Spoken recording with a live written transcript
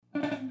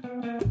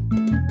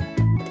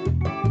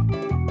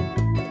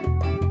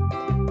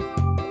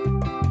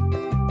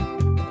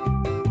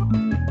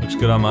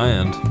good on my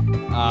end.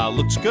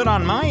 Looks good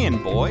on my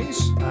end,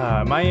 boys.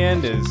 My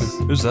end is...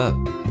 Who's that?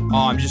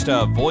 Oh, I'm just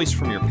a voice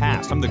from your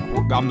past. I'm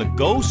the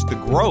ghost, the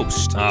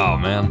grossed. Oh,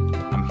 man.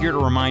 I'm here to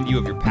remind you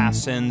of your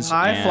past sins.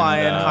 High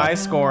flying, high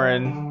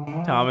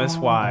scoring, Thomas,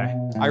 why?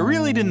 I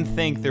really didn't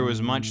think there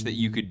was much that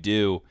you could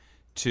do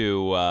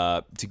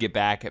to get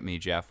back at me,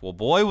 Jeff. Well,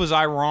 boy, was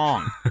I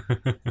wrong.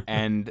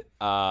 and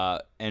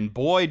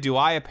boy, do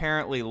I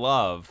apparently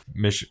love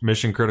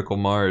Mission Critical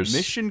Mars.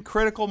 Mission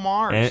Critical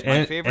Mars,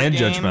 my favorite and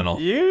game. Judgmental.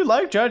 You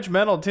like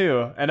Judgmental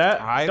too, and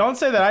I don't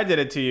say that I did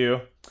it to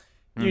you.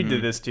 You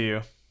did this to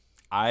you.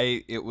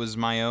 It was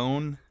my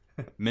own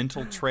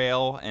mental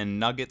trail and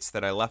nuggets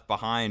that I left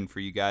behind for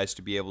you guys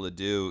to be able to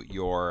do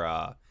your,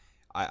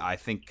 I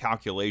think,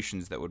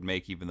 calculations that would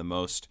make even the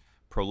most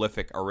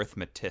prolific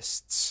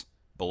arithmetists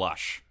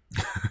blush.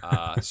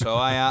 So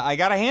I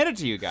got to hand it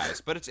to you guys,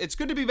 but it's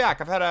good to be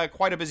back. I've had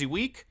quite a busy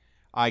week.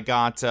 I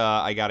got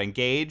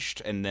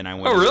engaged, and then I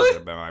went to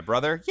visit my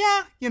brother.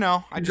 Yeah,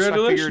 I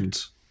figured.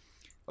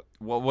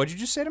 What'd you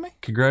just say to me?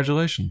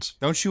 Congratulations.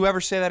 Don't you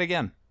ever say that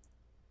again.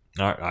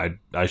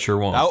 I sure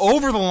won't.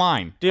 Over the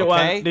line.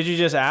 Okay? Did you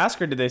just ask,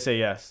 or did they say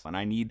yes? And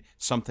I need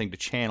something to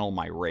channel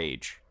my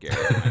rage,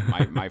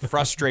 Garrett. my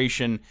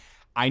frustration.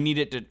 I need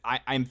it to.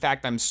 In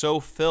fact, I'm so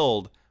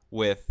filled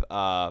with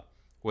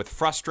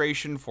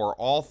frustration for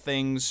all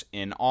things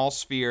in all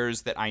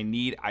spheres that I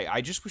need.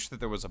 I just wish that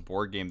there was a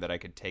board game that I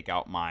could take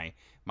out my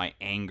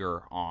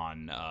anger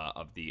on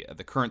of the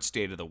current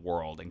state of the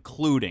world,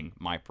 including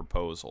my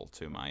proposal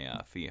to my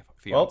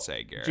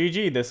fiance, Garrett.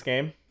 GG this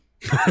game.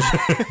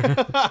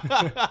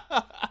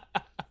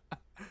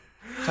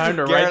 Time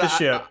to Garrett, right the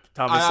ship,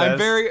 Thomas says. I'm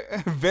very,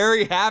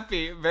 very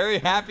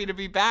happy to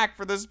be back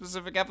for this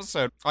specific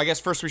episode. I guess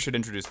first we should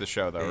introduce the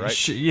show, though,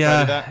 right?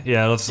 Yeah.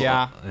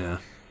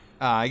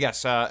 I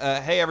guess.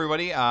 Hey,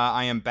 everybody.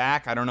 I am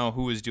back. I don't know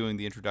who was doing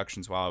the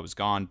introductions while I was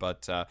gone,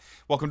 but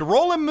welcome to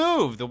Roll and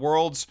Move, the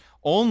world's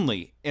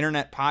only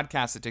internet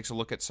podcast that takes a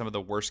look at some of the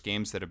worst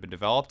games that have been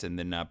developed and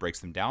then breaks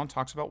them down,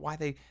 talks about why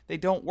they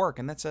don't work.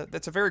 And that's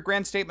a very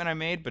grand statement I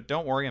made, but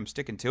don't worry, I'm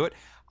sticking to it.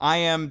 I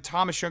am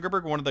Thomas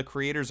Schungerberg, one of the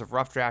creators of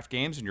Rough Draft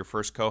Games and your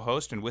first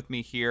co-host, and with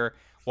me here,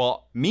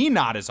 well, me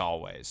not as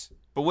always,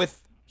 but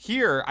with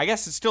here, I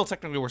guess it still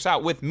technically works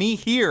out, with me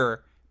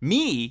here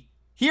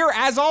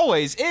as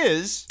always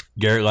is...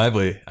 Garrett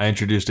Lively. I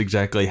introduced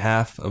exactly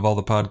half of all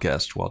the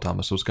podcasts while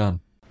Thomas was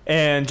gone.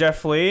 And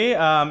Jeff Lee.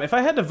 If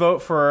I had to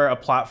vote for a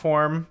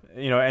platform,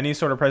 any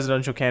sort of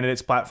presidential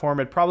candidate's platform,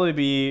 it'd probably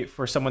be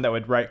for someone that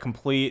would write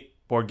complete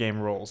board game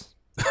rules.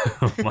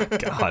 Oh my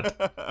God.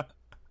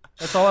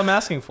 That's all I'm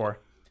asking for.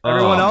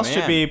 Everyone else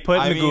should be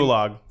put in the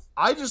gulag.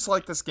 I just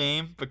like this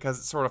game because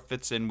it sort of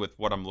fits in with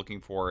what I'm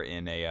looking for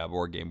in a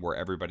board game where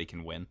everybody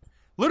can win.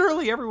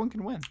 Literally everyone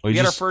can win. We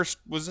had our first.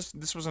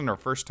 This wasn't our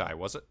first tie,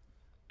 was it?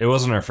 It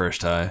wasn't our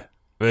first tie.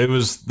 It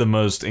was the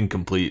most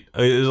incomplete.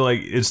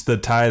 It's the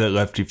tie that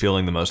left you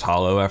feeling the most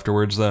hollow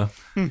afterwards, though.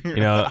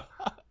 I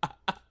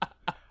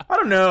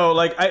don't know.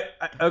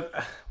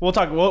 We'll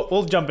talk.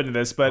 We'll jump into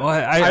this, but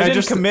I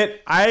didn't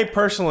commit. I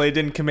personally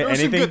didn't commit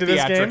anything to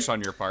this game. Theatrics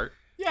on your part.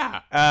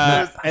 Yeah.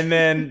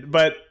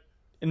 But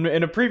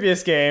in a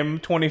previous game,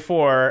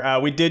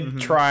 24, we did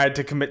try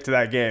to commit to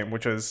that game,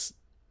 which was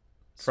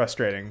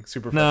frustrating.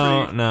 Super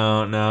frustrating.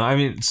 No. I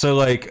mean,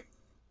 so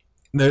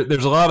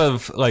there's a lot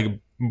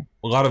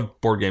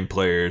of board game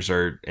players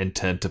are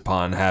intent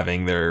upon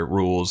having their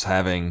rules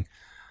having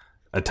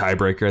a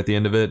tiebreaker at the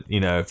end of it.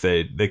 If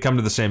they come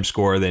to the same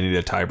score, they need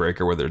a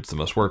tiebreaker, whether it's the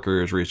most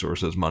workers,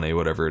 resources, money,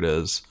 whatever it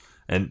is.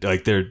 And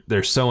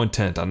they're so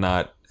intent on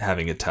not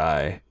having a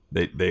tie.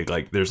 They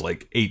there's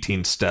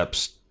 18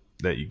 steps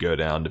that you go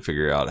down to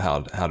figure out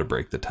how to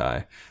break the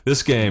tie.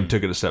 This game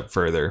took it a step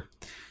further.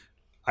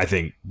 I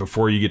think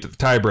before you get to the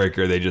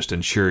tiebreaker, they just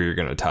ensure you're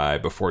going to tie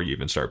before you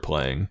even start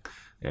playing.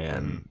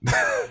 And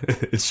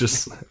it's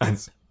just...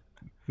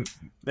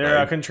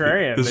 They're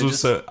contrarian. This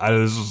was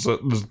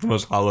the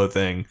most hollow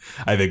thing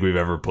I think we've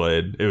ever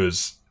played. It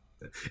was...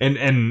 And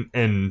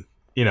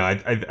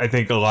I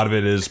think a lot of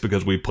it is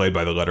because we played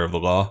by the letter of the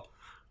law.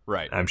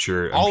 Right. I'm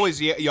sure...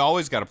 You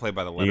always got to play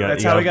by the letter.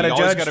 That's how we got to judge, too.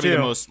 You always got to be the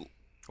most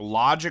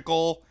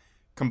logical,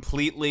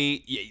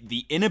 completely...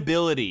 The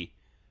inability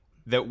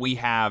that we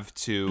have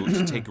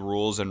to take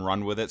rules and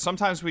run with it.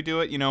 Sometimes we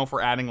do it,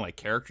 for adding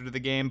character to the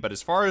game, but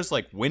as far as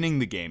winning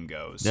the game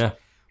goes,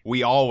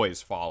 we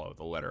always follow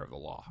the letter of the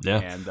law. Yeah,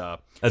 and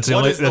that's the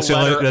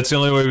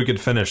only way we could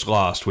finish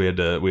Lost. We had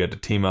to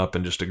team up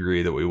and just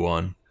agree that we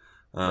won.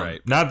 Right.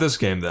 Not this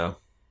game though.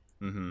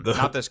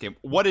 Not this game.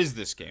 What is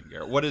this game,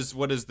 Garrett? What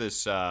is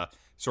this?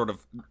 Sort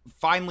of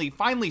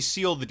finally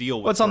seal the deal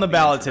with. What's on the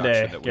ballot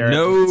today, Garrett?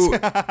 No,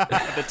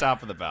 at the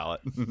top of the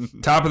ballot.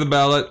 Top of the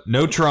ballot.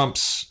 No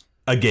trumps.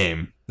 A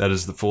game. That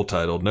is the full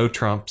title. No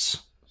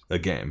trumps. A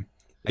game.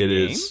 It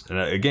is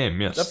a game.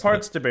 Yes. That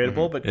part's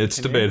debatable, but it's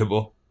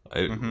debatable.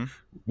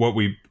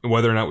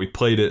 Whether or not we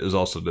played it is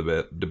also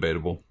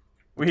debatable.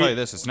 I'll tell you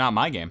this: it's not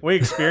my game. We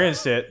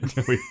experienced it.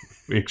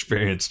 we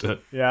experienced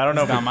it. Yeah, I don't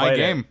know. It's not my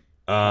game.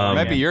 It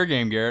might be your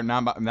game, Garrett.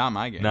 Not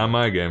my game. Not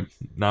my game.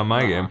 Not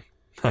my game.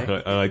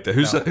 I like that.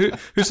 Who said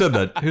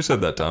that? Who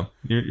said that, Tom?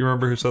 You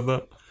remember who said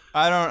that?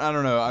 I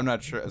don't know. I'm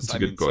not sure. That's a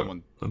good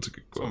quote. That's a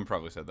good quote. Someone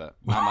probably said that.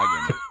 Not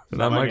my game.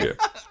 Not my game.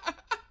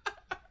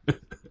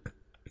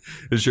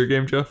 Is your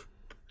game, Jeff?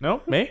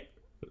 No, me?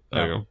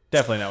 There you go.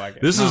 Definitely not my game.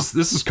 This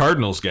is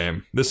Cardinal's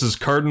game. This is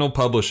Cardinal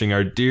Publishing,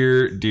 our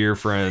dear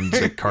friends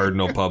at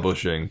Cardinal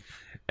Publishing.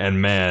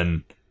 And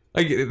man,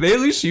 like they at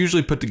least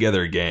usually put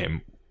together a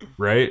game,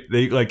 right?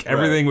 They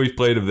everything we've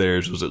played of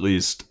theirs was at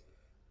least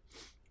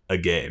a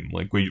game.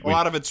 Like a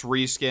lot of it's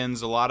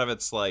reskins, a lot of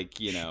it's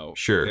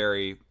sure.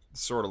 very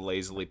sort of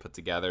lazily put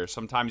together.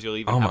 Sometimes you'll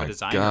even have a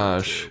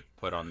designer to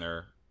put on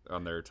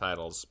their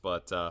titles,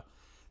 but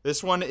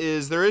this one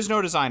there is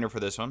no designer for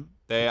this one.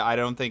 I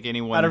don't think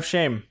anyone out of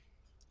shame.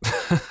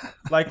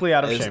 Likely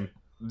out of shame.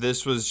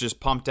 This was just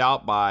pumped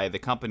out by the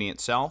company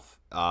itself.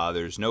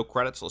 There's no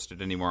credits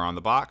listed anywhere on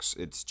the box.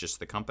 It's just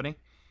the company.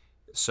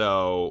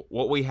 So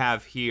what we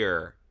have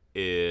here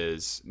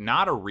is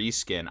not a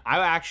reskin.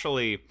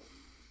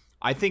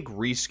 I think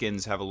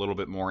reskins have a little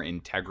bit more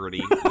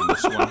integrity than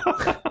this one.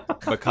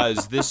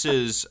 Because this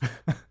is,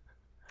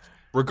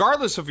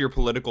 regardless of your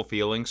political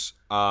feelings,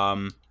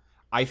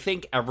 I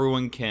think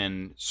everyone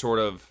can sort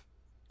of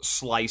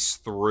slice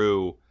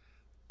through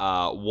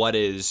what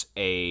is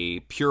a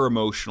pure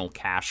emotional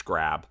cash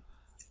grab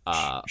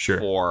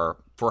sure.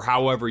 for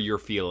however you're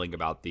feeling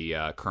about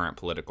the current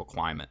political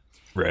climate.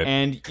 Right.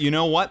 And you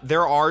know what?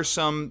 There are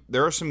some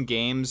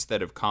games that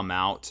have come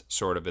out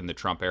sort of in the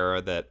Trump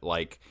era that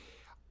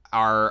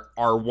are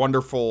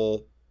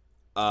wonderful,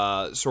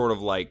 sort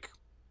of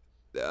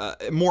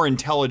more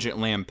intelligent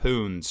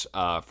lampoons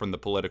from the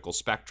political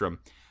spectrum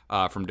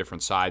from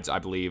different sides. I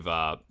believe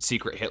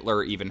Secret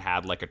Hitler even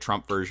had a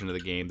Trump version of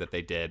the game that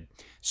they did.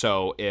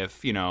 So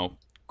if,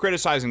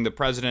 criticizing the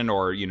president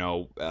or,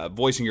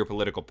 voicing your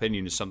political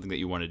opinion is something that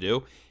you want to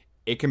do,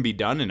 it can be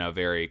done in a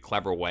very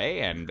clever way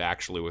and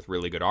actually with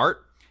really good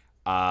art.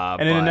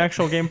 And in an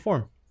actual game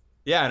form.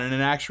 Yeah, and in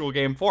an actual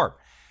game form.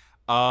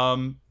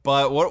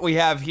 But what we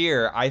have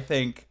here, I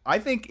think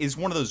is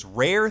one of those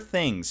rare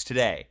things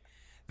today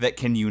that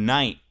can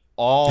unite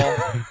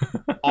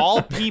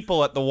all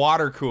people at the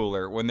water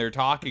cooler when they're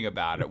talking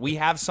about it. We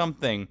have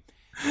something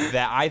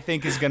that I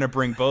think is going to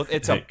bring both.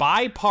 It's a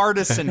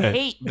bipartisan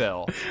hate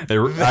bill.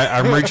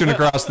 I'm reaching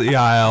across the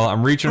aisle.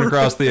 I'm reaching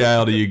across the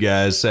aisle to you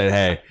guys, saying,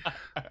 "Hey,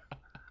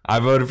 I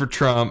voted for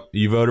Trump.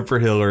 You voted for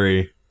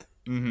Hillary.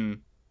 Mm-hmm.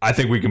 I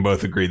think we can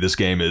both agree this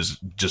game is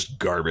just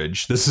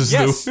garbage. This is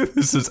this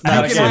is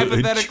absolutely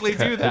you can hypothetically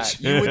do that.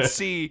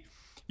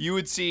 You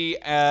would see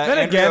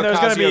again, there's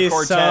going to be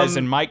Ocasio-Cortez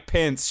and Mike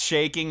Pence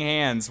shaking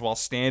hands while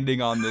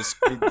standing on this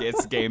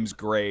game's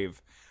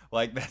grave.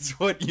 That's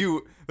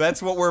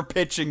what we're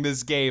pitching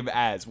this game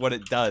as, what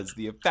it does,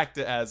 the effect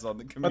it has on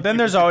the community. But then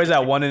there's always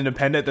that one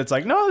independent that's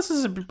like, no, this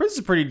is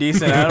pretty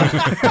decent.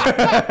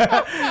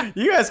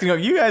 You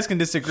guys can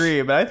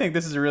disagree, but I think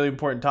this is a really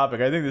important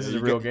topic. I think this is a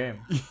real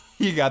game.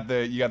 You got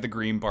the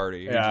Green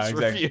Party who just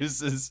exactly.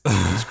 Refuses.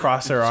 Just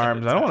cross their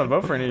arms. I don't want to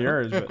vote for any of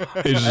yours.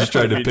 But he's just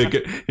trying to pick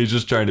it. He's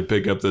just trying to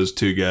pick up those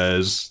two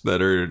guys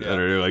that are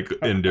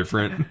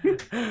indifferent.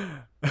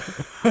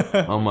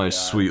 Oh my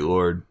sweet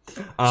lord!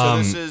 So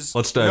this is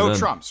let's dive in.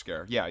 Trump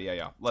scare.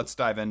 Yeah. Let's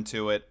dive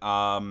into it.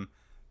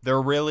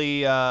 They're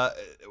really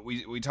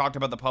we talked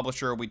about the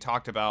publisher. We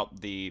talked about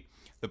the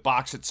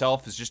box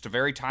itself is just a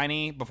very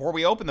tiny. Before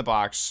we open the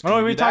box,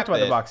 we talked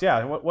about the box.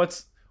 Yeah.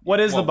 What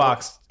is the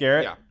box,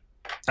 Garrett? Yeah.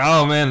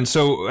 Oh man,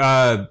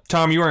 so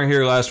Tom, you weren't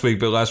here last week,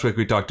 but last week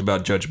we talked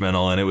about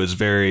Judgmental, and it was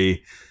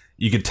very.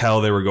 You could tell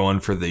they were going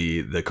for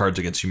the Cards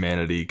Against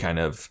Humanity kind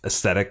of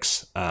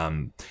aesthetics.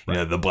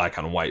 The black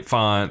on white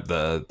font,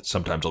 the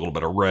sometimes a little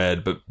bit of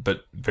red,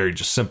 but very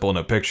just simple,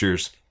 no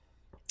pictures.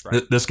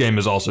 Right. This game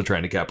is also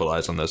trying to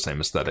capitalize on those same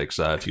aesthetics.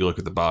 If you look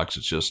at the box,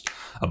 it's just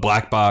a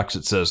black box.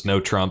 It says no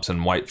Trumps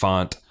in white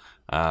font.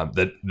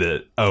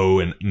 The O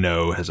and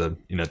no has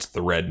it's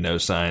the red no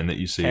sign that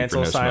you see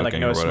cancel for no sign,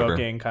 smoking no or whatever.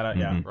 Smoking, kind of,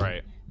 yeah,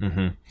 right.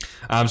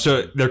 Mm-hmm.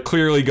 So they're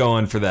clearly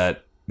going for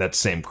that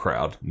same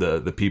crowd,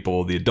 the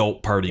people, the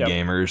adult party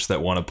gamers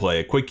that want to play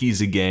a quick,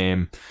 easy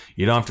game.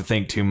 You don't have to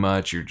think too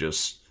much. You're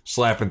just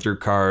slapping through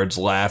cards,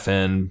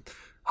 laughing,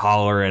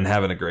 hollering,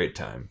 having a great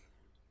time.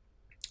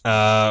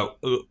 A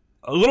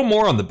little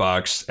more on the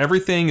box.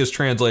 Everything is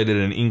translated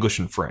in English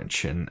and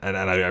French, and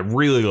I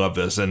really love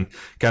this. And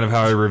kind of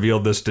how I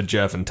revealed this to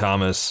Jeff and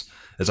Thomas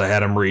as I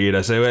had them read.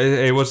 I say,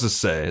 "Hey, what's this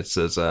say?" It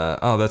says,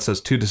 that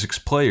says 2 to 6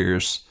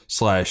 players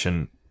 /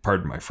 and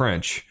pardon my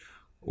French,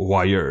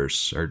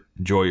 voyeurs or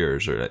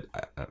joyeurs, or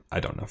I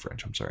don't know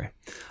French. I'm sorry.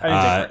 I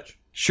didn't take French.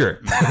 Sure.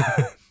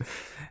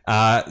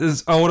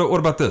 What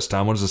about this,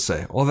 Tom? What does this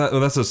say? Well,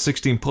 that says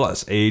 16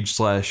 plus age /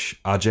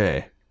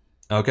 âgé.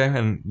 Okay,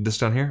 and this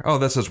down here? Oh,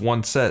 that says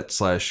 1 set /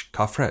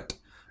 coffret.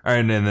 All right,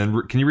 and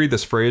then can you read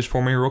this phrase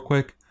for me real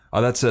quick?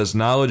 Oh, that says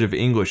knowledge of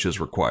English is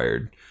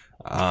required.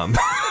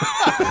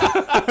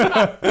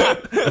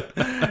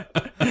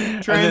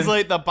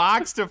 translate the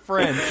box to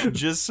French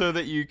just so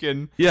that you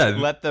can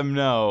let them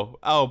know,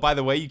 oh, by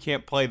the way, you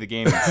can't play the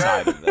game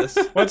inside of this.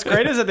 What's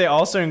great is that they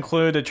also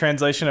include a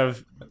translation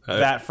of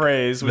that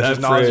phrase, which is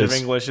knowledge of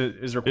English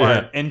is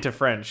required into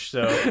French.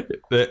 So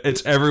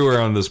it's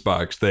everywhere on this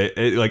box.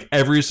 Like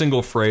every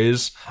single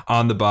phrase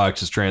on the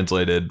box is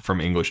translated from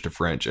English to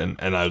French, and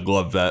I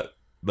love that.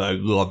 I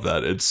love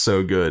that. It's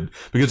so good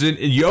because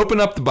you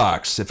open up the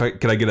box.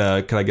 Could I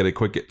get a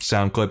quick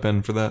sound clip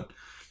in for that?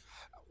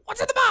 What's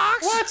in the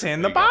box? What's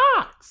in the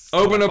box?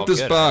 Open up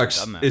this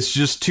box. It's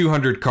just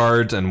 200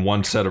 cards and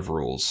one set of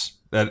rules.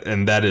 Those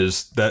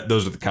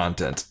are the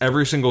contents.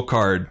 Every single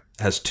card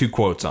has 2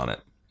 quotes on it.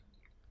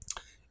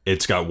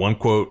 It's got one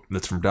quote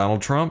that's from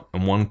Donald Trump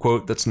and one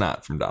quote that's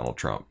not from Donald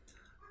Trump.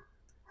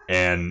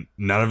 And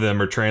none of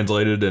them are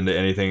translated into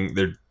anything.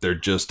 They're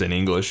just in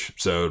English.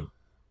 So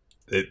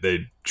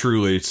they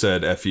truly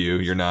said, F you,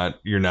 you're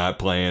not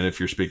playing if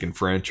you're speaking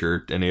French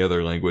or any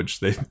other language.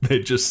 They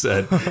just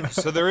said.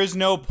 So there is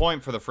no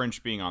point for the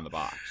French being on the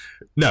box.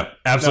 No,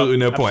 absolutely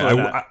no point.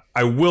 Absolutely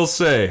I will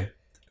say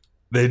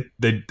they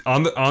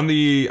on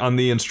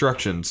the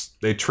instructions,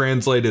 they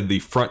translated the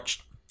front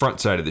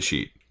side of the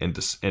sheet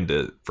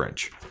into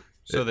French.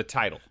 So the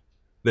title.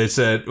 They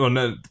said, well,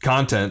 no,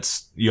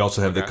 contents, you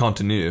also have the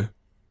contenu,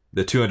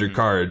 the 200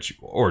 cards,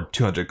 or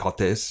 200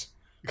 cartes,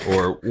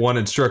 or one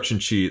instruction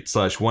sheet /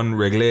 one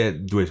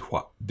règle de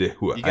joie.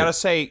 You gotta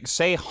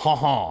say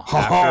ha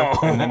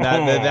after, and then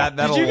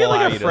that'll Did you get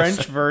like a us.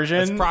 French version?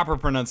 That's proper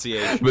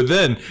pronunciation. But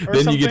then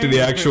you get to the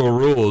actual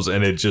rules,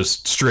 and it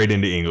just straight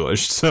into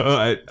English. So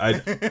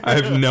I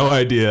have no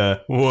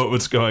idea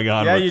what's going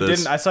on. Yeah, with you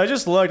this. didn't. So I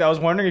just looked. I was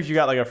wondering if you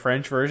got like a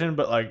French version,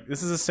 but like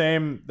this is the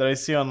same that I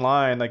see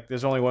online. Like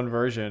there's only one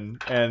version,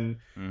 and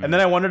then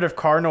I wondered if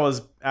Cardinal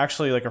is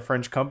actually like a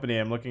French company.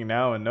 I'm looking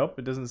now, and nope,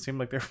 it doesn't seem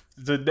like they're.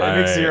 It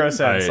makes 0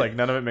 sense. Like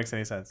none of it makes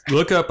any sense.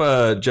 Look up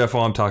Jeff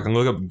while I'm talking.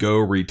 Look up Go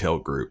Retail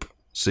Group.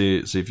 See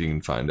if you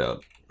can find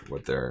out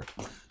what they're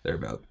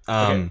about.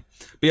 Okay.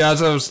 But yeah,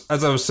 as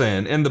I was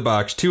saying, in the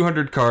box,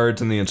 200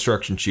 cards in the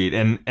instruction sheet,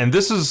 and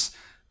this is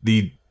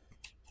the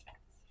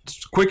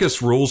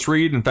quickest rules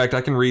read. In fact,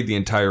 I can read the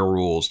entire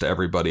rules to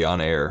everybody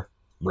on air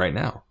right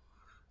now.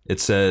 It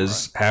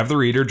says, have the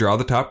reader draw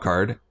the top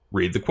card,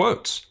 read the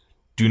quotes.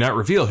 Do not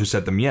reveal who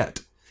said them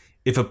yet.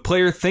 If a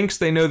player thinks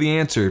they know the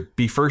answer,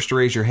 be first to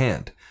raise your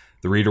hand.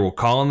 The reader will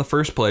call on the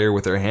first player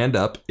with their hand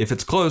up. If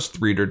it's close, the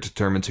reader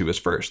determines who is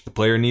first. The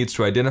player needs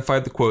to identify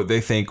the quote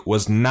they think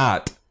was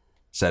not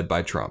said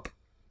by Trump.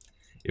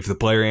 If the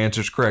player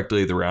answers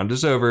correctly, the round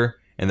is over,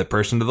 and the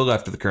person to the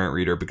left of the current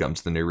reader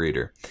becomes the new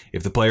reader.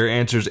 If the player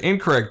answers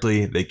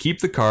incorrectly, they keep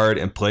the card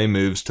and play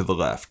moves to the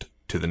left,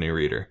 to the new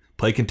reader.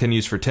 Play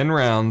continues for 10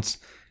 rounds,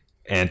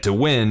 and to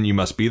win, you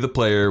must be the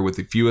player with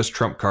the fewest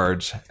Trump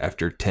cards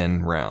after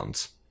 10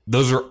 rounds.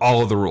 Those are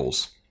all of the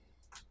rules.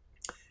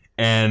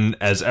 And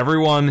as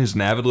everyone who's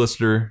an avid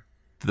listener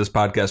to this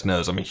podcast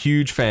knows, I'm a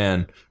huge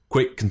fan.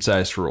 Quick,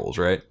 concise rules,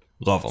 right?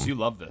 Love them. So you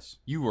love this.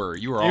 You were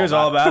He was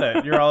all about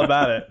it. You're all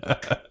about it.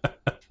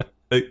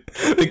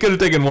 They could have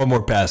taken one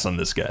more pass on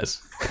this,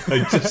 guys.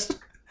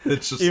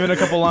 It's just Even a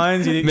couple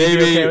lines. You'd be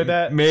okay with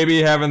that?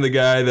 Maybe having the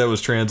guy that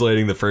was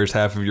translating the first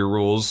half of your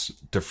rules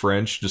to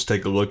French just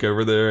take a look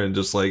over there and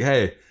just like,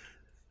 hey,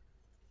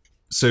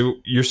 so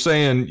you're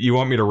saying you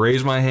want me to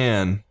raise my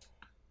hand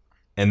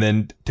and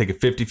then take a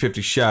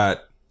 50-50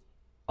 shot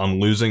on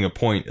losing a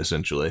point,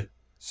 essentially.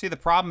 See, the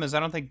problem is I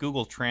don't think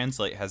Google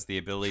Translate has the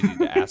ability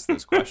to ask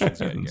those questions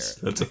yet, Garrett.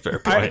 That's a fair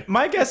point.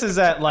 My guess is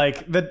that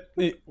like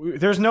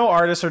there's no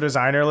artist or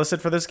designer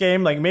listed for this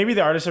game. Like maybe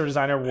the artist or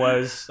designer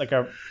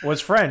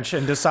was French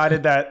and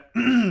decided that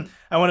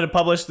I wanted to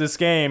publish this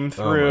game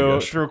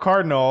through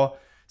Cardinal.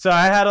 So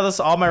I had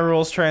all my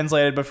rules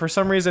translated, but for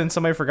some reason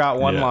somebody forgot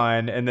one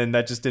line, and then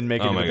that just didn't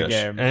make it into the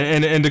game.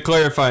 And to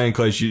clarify, in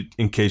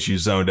case you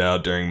zoned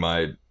out during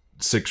my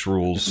 6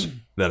 rules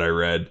that I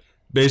read,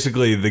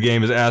 basically the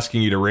game is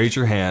asking you to raise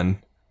your hand,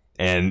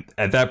 and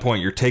at that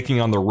point you're taking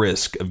on the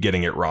risk of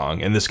getting it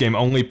wrong. And this game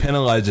only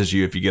penalizes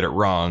you if you get it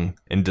wrong,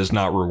 and does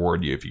not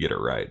reward you if you get it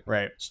right.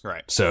 Right.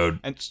 So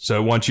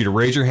it wants you to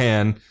raise your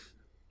hand,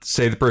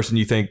 say the person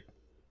you think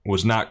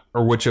was not,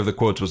 or which of the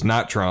quotes was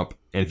not Trump.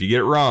 And if you get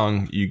it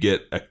wrong, you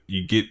get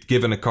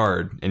given a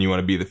card, and you want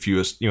to be the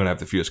fewest. You want to have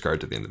the fewest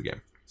cards at the end of the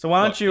game. So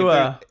why don't you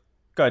go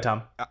ahead,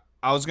 Tom?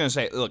 I was going to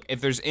say, look, if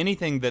there's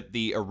anything that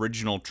the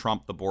original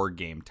Trump the board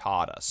game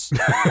taught us,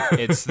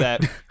 it's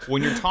that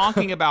when you're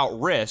talking about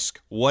risk,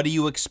 what do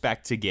you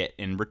expect to get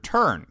in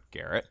return,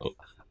 Garrett?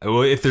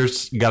 Well, if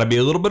there's got to be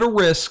a little bit of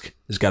risk,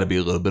 there's got to be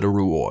a little bit of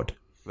reward.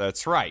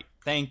 That's right.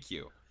 Thank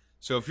you.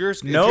 So if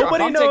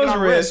nobody I'm knows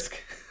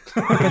risk.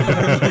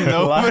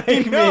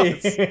 Nobody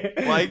knows. Me.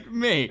 Like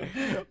me.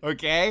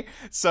 Okay?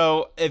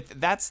 So if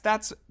that's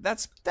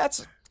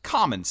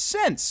common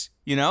sense,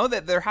 you know,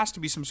 that there has to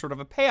be some sort of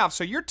a payoff.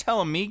 So you're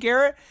telling me,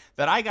 Garrett,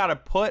 that I got to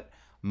put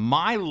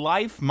my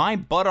life, my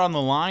butt on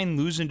the line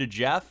losing to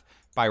Jeff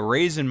by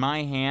raising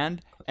my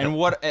hand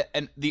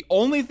And the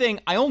only thing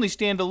I only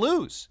stand to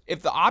lose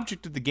if the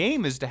object of the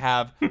game is to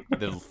have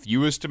the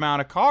fewest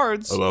amount of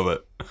cards. I love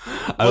it.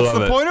 What's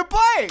the point of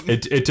playing?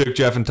 It took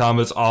Jeff and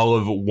Thomas all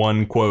of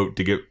one quote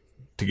to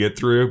get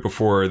through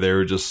before they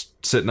were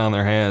just sitting on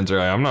their hands. They're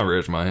like, I'm not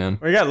raising my hand.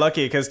 We got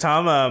lucky because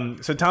Tom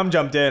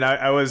jumped in.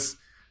 I was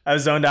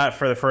zoned out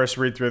for the first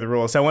read through the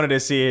rules. So I wanted to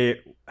see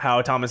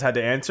how Thomas had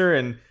to answer,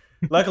 and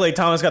luckily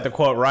Thomas got the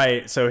quote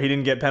right, so he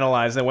didn't get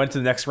penalized. And went to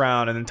the next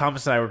round, and then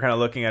Thomas and I were kind of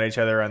looking at each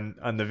other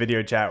on the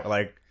video chat. We're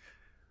like,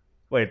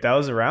 wait, that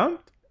was a round?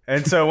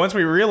 And so once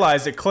we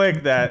realized, it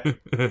clicked that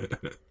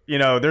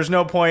there's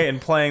no point in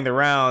playing the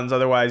rounds,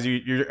 otherwise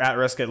you're at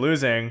risk at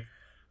losing.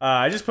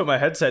 I just put my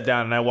headset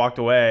down and I walked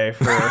away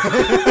for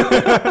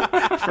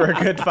for a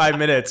good 5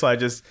 minutes. So I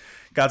just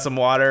got some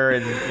water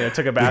and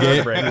took a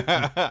bathroom break.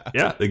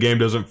 Yeah, the game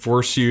doesn't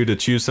force you to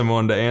choose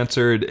someone to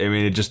answer. I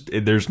mean,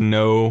 there's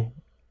no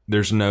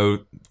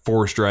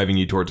force driving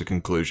you towards a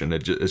conclusion.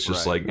 It's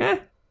just like,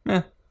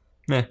 meh.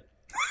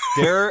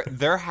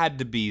 There had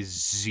to be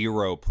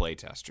 0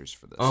 playtesters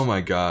for this. Oh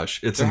my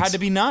gosh. There had to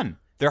be none.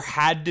 There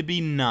had to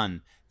be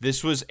none.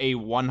 This was a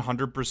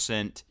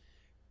 100%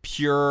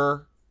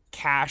 pure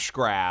cash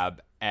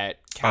grab at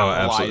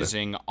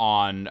capitalizing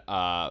on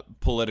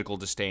political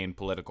disdain,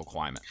 political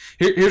climate.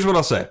 Here's what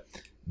I'll say.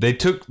 They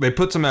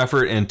put some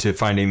effort into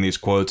finding these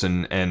quotes,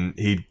 and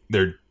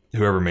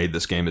whoever made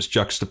this game is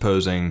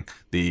juxtaposing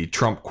the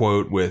Trump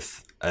quote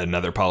with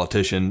another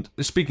politician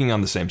speaking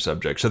on the same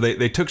subject. So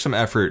they took some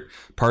effort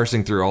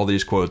parsing through all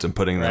these quotes and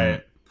putting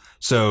them.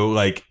 So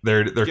like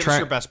they're trying. Give us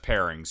your best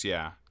pairings,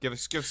 yeah. Give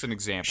us an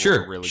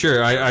example.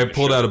 Sure. I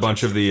pulled out a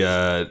bunch of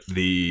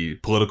the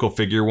political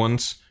figure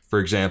ones. For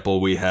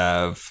example, we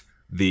have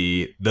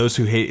those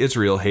who hate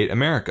Israel hate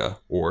America,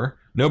 or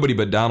nobody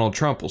but Donald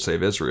Trump will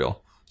save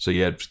Israel. So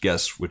you had to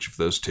guess which of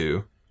those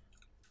two.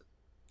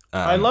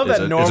 I love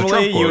that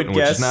normally you would guess.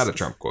 Which is not a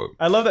Trump quote.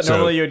 I love that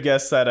normally you would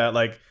guess that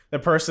like the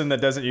person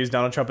that doesn't use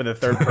Donald Trump in the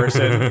third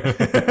person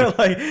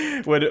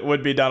like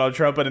would be Donald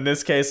Trump, but in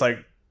this case, like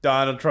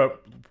Donald Trump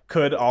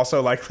could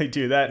also likely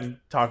do that and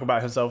talk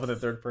about himself in the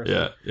third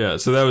person. Yeah.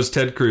 So that was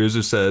Ted Cruz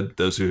who said,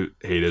 those who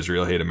hate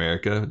Israel hate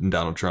America. And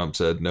Donald Trump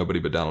said, nobody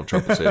but Donald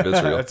Trump will save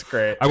Israel. That's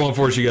great. I won't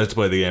force you guys to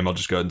play the game. I'll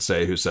just go ahead and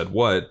say who said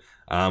what.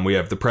 We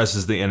have the press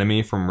is the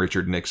enemy from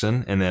Richard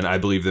Nixon. And then I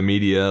believe the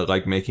media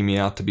like making me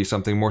out to be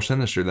something more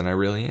sinister than I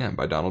really am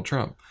by Donald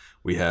Trump.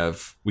 We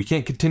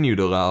can't continue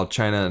to allow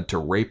China to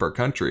rape our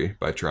country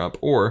by Trump,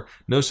 or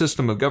no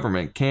system of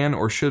government can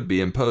or should be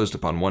imposed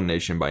upon one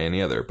nation by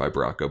any other by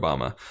Barack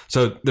Obama.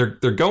 So they're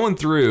going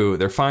through,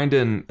 they're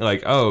finding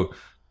like, oh,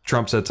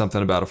 Trump said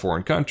something about a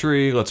foreign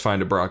country. Let's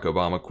find a Barack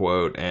Obama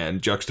quote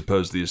and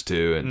juxtapose these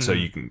two. And so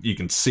you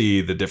can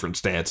see the different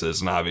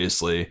stances. And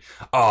obviously,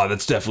 oh,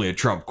 that's definitely a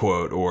Trump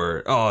quote,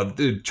 or, oh,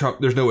 dude, Trump,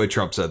 there's no way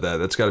Trump said that.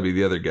 That's got to be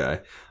the other guy.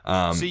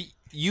 See,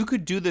 you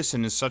could do this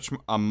in such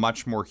a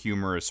much more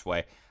humorous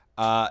way.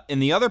 In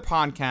the other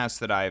podcasts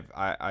that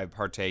I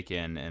partake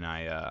in and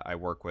I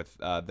work with,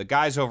 the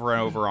guys over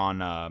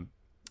on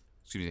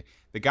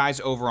the guys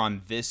over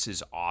on This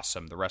Is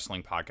Awesome, the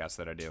wrestling podcast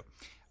that I do.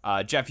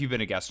 Jeff, you've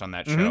been a guest on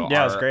that show.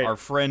 Yeah, it's great. Our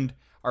friend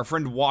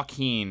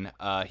Joaquin,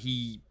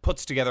 he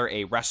puts together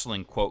a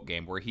wrestling quote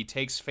game where he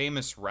takes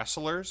famous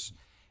wrestlers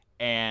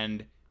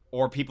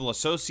or people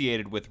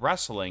associated with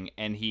wrestling,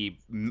 and he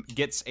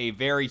gets a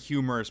very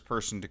humorous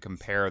person to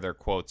compare their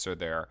quotes or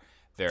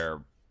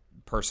their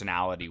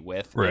personality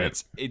with. Right.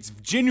 And it's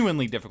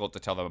genuinely difficult to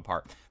tell them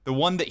apart. The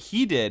one that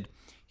he did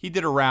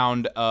a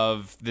round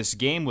of this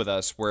game with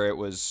us where it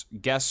was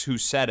guess who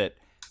said it,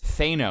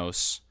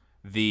 Thanos,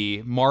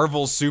 the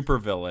Marvel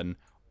supervillain,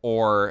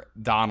 or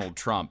Donald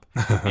Trump.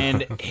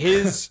 And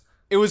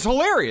it was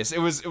hilarious. It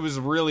was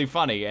really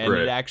funny, and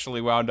Right. it actually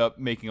wound up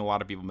making a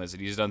lot of people miss it.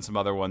 He's done some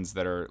other ones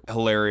that are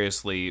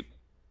hilariously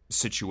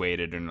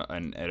situated,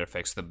 and it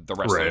affects the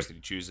wrestlers Right. that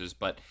he chooses.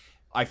 But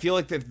I feel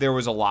like that there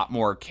was a lot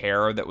more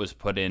care that was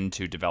put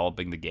into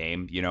developing the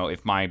game.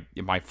 If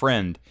my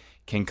friend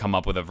can come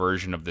up with a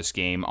version of this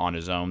game on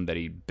his own that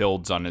he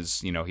builds on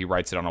his, he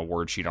writes it on a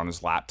word sheet on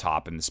his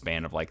laptop in the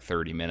span of like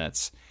 30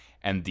 minutes.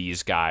 And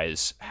these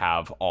guys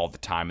have all the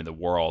time in the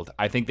world.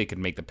 I think they could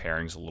make the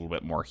pairings a little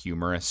bit more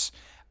humorous.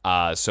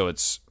 So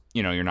it's,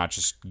 you're not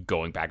just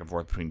going back and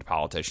forth between the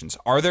politicians.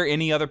 Are there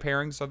any other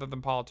pairings other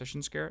than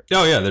politicians, Garrett?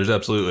 Oh, yeah, there's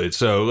absolutely.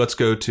 So let's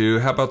go to,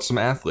 how about some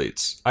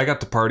athletes? I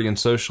got to party and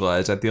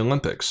socialize at the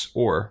Olympics.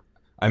 Or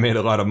I made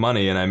a lot of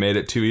money and I made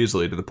it too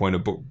easily to the point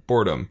of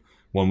boredom.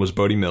 One was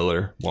Bodie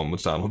Miller. One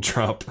was Donald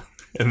Trump.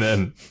 And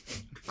then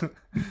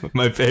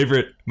my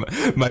favorite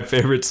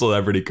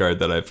celebrity card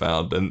that I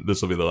found, and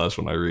this will be the last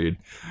one I read.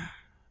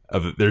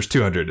 There's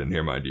 200 in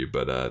here, mind you,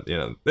 but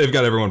they've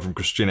got everyone from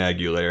Christina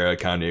Aguilera,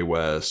 Kanye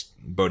West,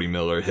 Bodie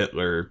Miller,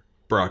 Hitler,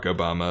 Barack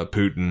Obama,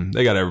 Putin.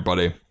 They got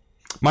everybody.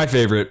 My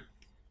favorite.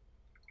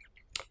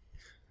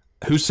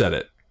 Who said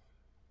it?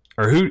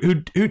 Or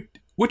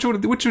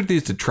which of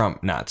these did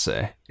Trump not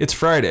say? It's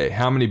Friday.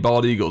 How many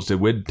bald eagles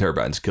did wind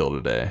turbines kill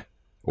today?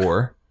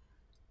 Or,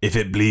 if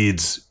it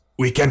bleeds,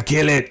 we can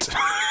kill it.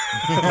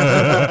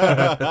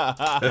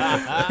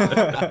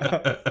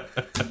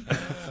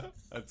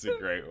 That's a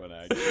great one,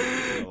 actually.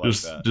 I like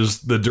that.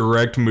 Just the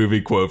direct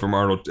movie quote from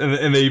Arnold,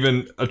 and they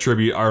even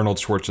attribute Arnold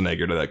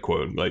Schwarzenegger to that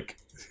quote. Like,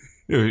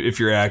 if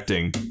you're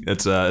acting,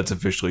 it's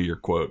officially your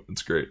quote.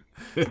 It's great.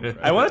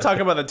 I want to talk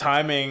about the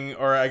timing,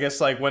 or I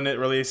guess like when it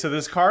released. So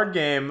this card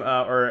game,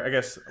 or I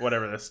guess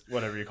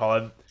whatever you call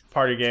it,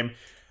 party game.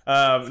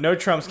 No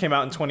Trumps came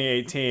out in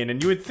 2018,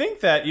 and you would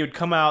think that you would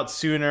come out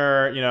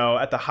sooner,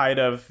 at the height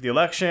of the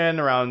election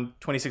around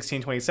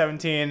 2016,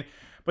 2017.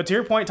 But to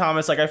your point,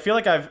 Thomas, like I feel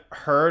like I've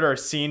heard or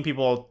seen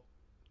people,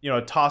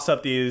 toss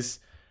up these.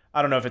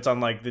 I don't know if it's on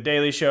like the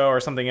Daily Show or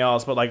something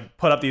else, but like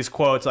put up these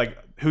quotes like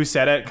 "Who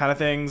said it" kind of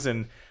things,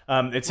 and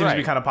it seems to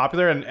be kind of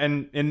popular.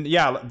 And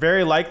yeah,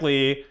 very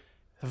likely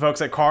the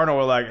folks at Cardinal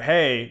were like,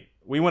 "Hey,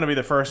 we want to be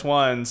the first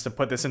ones to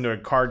put this into a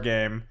card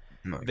game."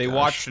 They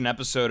watched an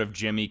episode of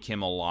Jimmy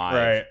Kimmel Live,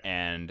 right,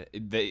 and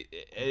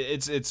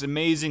it's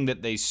amazing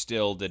that they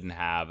still didn't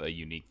have a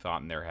unique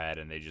thought in their head,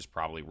 and they just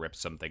probably ripped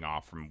something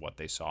off from what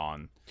they saw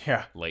on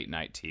late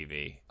night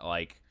TV.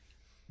 Like,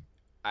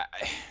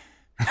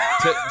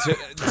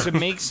 to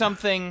make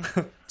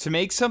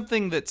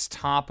something that's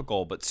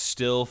topical but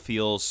still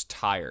feels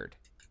tired.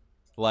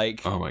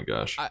 Like, oh my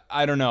gosh,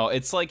 I don't know.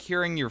 It's like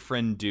hearing your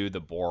friend do the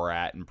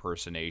Borat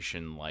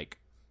impersonation like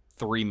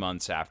 3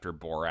 months after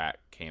Borat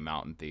came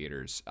out in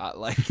theaters.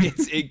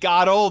 It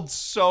got old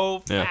so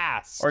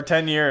fast. Or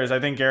 10 years. I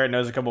think Garrett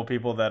knows a couple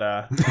people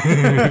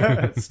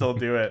that still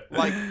do it.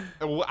 Like,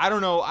 I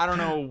don't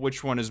know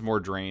which one is more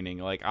draining.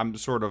 Like, I'm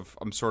sort of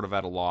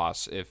at a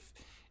loss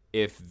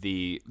if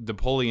the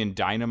Napoleon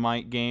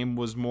Dynamite game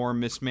was more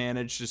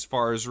mismanaged as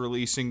far as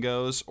releasing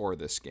goes, or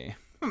this game.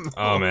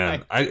 Oh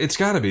man, it's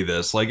got to be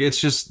this. Like, it's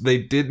just they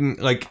didn't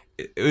like,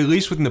 at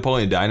least with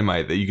Napoleon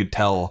Dynamite, that you could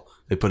tell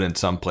they put in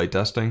some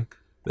playtesting.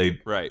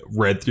 They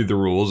read through the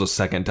rules a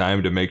second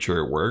time to make sure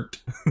it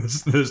worked.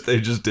 This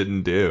they just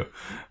didn't do.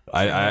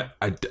 I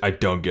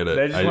don't get it.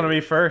 They just want to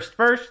be first.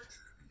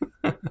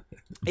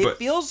 It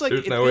feels like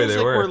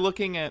we're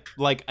looking at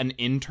like an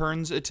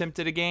intern's attempt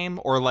at a game,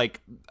 or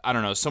like, I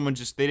don't know, someone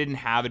they didn't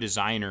have a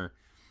designer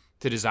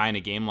to design a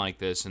game like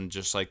this, and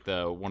just like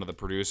one of the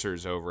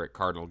producers over at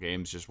Cardinal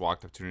Games just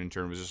walked up to an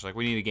intern and was just like,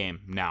 "We need a game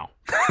now."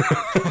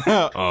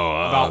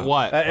 About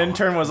what? That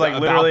intern was like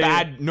literally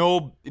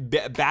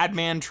bad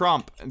man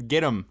Trump.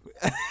 Get him.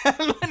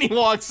 And then he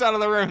walks out of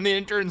the room, and the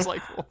intern's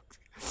like,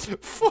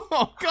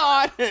 "Oh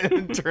God!"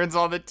 And turns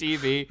on the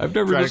TV. I've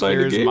never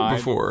designed a game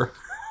before.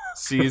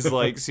 sees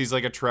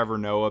like a Trevor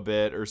Noah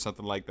bit or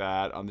something like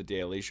that on the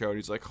Daily Show, and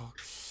he's like, "Oh,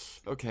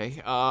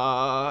 okay."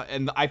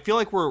 And I feel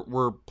like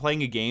we're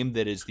playing a game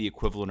that is the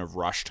equivalent of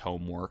rushed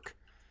homework.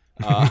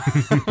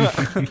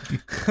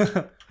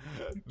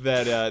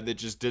 That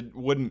just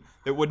would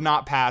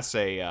not pass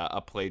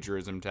a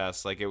plagiarism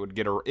test. Like, it would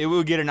get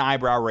an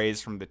eyebrow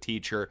raise from the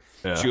teacher.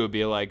 Yeah. She would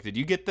be like, "Did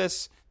you get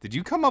this? Did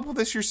you come up with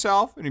this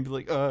yourself?" And he'd be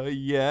like,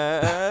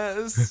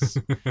 "Yes."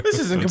 This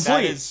isn't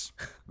complete.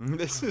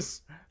 This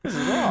is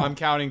wrong. I'm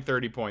counting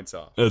 30 points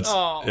off.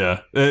 Yeah.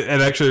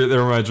 And actually, that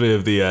reminds me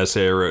of the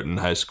essay I wrote in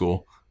high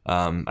school.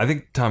 I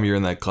think, Tom, you're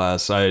in that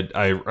class.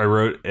 I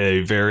wrote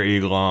a very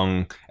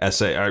long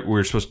essay. We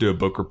were supposed to do a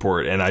book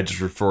report, and I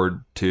just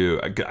referred to,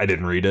 I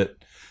didn't read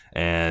it.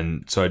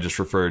 And so I just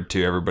referred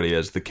to everybody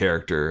as the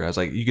character. I was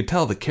like, you could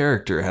tell the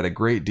character had a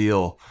great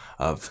deal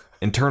of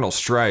internal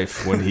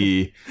strife when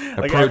he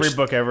like every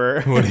book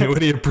ever.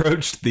 when he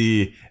approached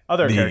the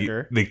other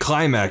character, the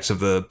climax of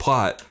the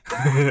plot.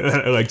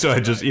 Like, so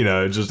I'd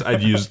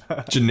use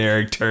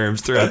generic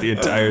terms throughout the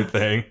entire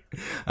thing.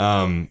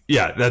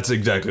 Yeah, that's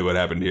exactly what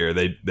happened here.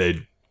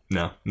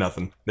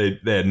 Nothing. They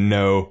had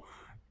no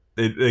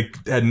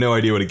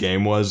idea what a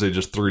game was. They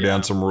just threw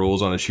down some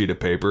rules on a sheet of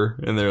paper,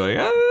 and they're like,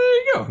 "Oh, there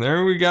you go.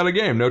 There we got a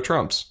game. No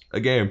Trumps. A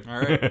game." All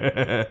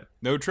right.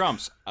 No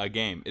Trumps. A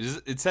game.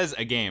 It says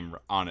a game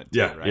on it.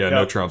 Yeah. Right? Yeah.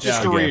 No Trumps.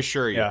 Just to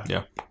reassure you.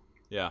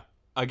 Yeah.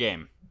 A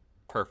game.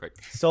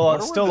 Perfect. Still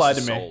lied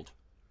to me. Sold.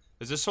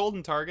 Is this sold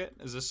in Target?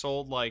 Is this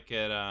sold like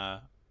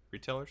at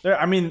retailers?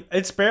 I mean,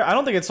 I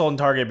don't think it's sold in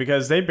Target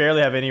because they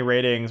barely have any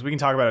ratings. We can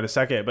talk about it in a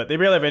second, but they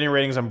barely have any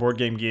ratings on Board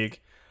Game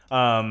Geek.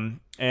 And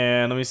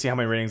let me see how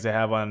many ratings they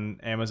have on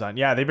Amazon.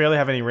 Yeah, they barely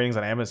have any ratings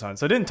on Amazon,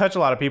 so it didn't touch a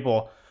lot of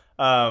people.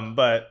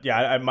 But yeah,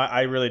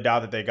 I really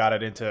doubt that they got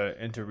it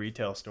into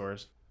retail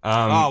stores.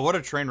 What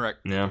a train wreck!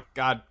 Yeah.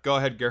 God, go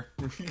ahead, Gar.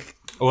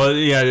 Well,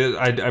 yeah,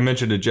 I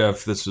mentioned to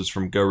Jeff, this is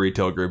from Go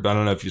Retail Group. I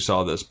don't know if you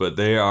saw this, but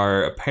they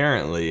are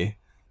apparently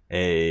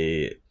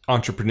a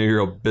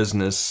entrepreneurial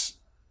business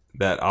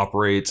that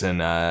operates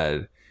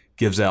and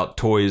gives out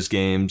toys,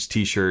 games,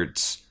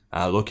 T-shirts,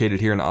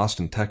 located here in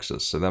Austin,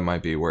 Texas. So that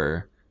might be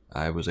where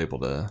I was able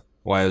to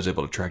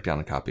track down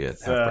a copy at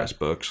Half Price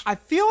Books. I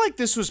feel like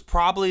this was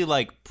probably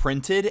like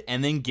printed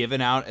and then given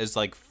out as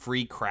like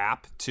free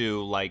crap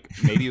to like,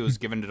 maybe it was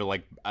given to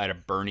like at a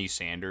Bernie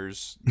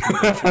Sanders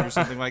convention or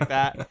something like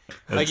that.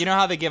 Like, you know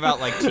how they give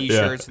out like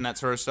T-shirts and that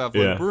sort of stuff?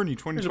 Like, Bernie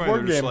 2020,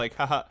 they're just like,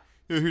 haha,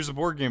 here's a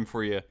board game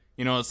for you.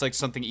 You know, it's like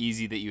something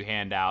easy that you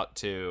hand out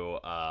to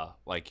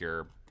like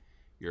your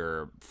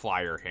your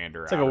flyer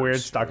hander. It's like a weird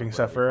stocking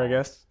stuffer, I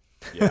guess.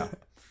 Yeah.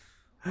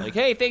 Like,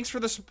 hey, thanks for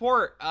the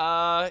support. For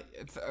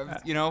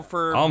Almost.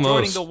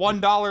 joining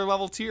the $1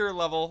 level tier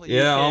level.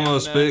 Yeah,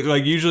 almost. But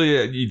like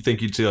usually, you'd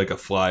think you'd see like a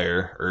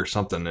flyer or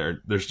something.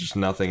 There's just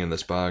nothing in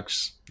this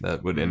box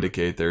that would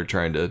indicate they're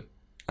trying to,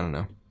 I don't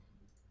know,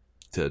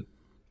 to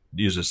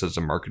use this as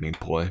a marketing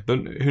ploy. But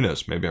who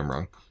knows? Maybe I'm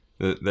wrong.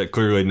 That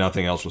clearly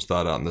nothing else was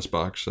thought out in this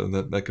box, so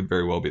that could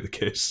very well be the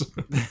case.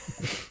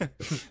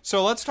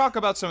 So let's talk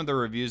about some of the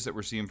reviews that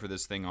we're seeing for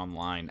this thing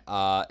online.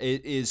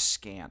 It is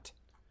scant.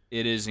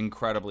 It is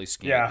incredibly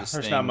scant. Yeah, this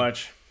there's thing, not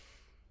much.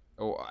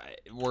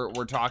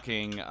 We're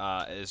talking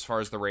as far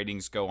as the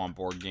ratings go on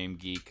Board Game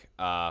Geek.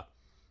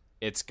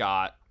 It's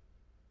got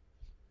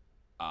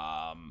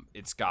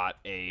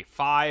a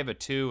 5, a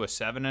 2, a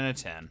 7, and a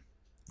 10.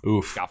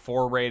 Oof. It's got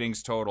 4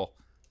 ratings total.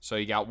 So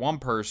you got one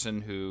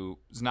person who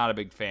is not a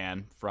big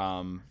fan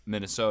from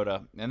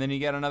Minnesota, and then you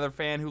get another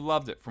fan who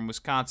loved it from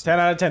Wisconsin. 10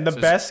 out of 10. The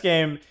best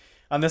game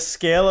on the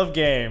scale of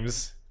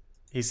games.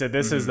 He said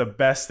this is the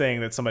best thing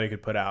that somebody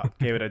could put out.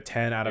 Gave it a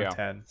 10 out of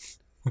 10.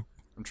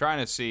 I'm trying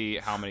to see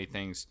how many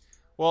things.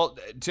 Well,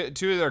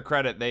 to their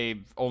credit,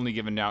 they've only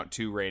given out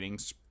 2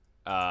 ratings.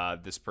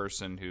 This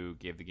person who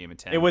gave the game a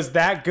 10. It was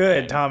that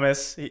good,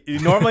 Thomas. He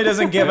normally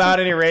doesn't give out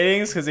any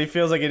ratings because he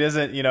feels like it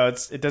isn't,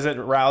 it doesn't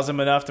rouse him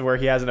enough to where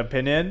he has an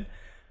opinion.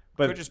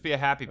 But could just be a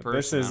happy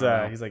person. This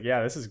is, he's like,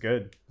 yeah, this is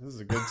good. This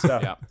is good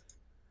stuff. Yeah.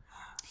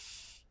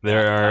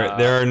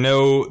 There are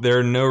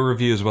no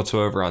reviews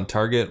whatsoever on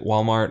Target,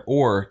 Walmart,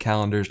 or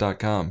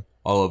calendars.com.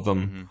 All of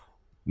them.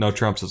 No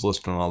Trumps is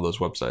listed on all those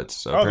websites.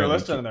 So they're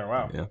listed on there.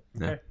 Wow. Yeah.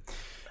 Okay.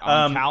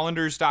 On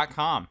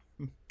calendars.com.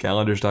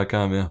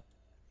 Calendars.com, yeah.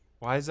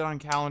 Why is it on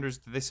calendars?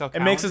 Do they sell It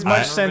calendars? makes as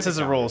much sense as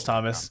the rules,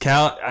 Thomas.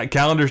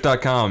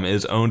 Calendars.com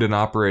is owned and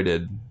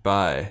operated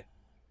by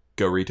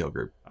Go Retail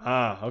Group.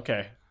 Ah,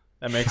 okay.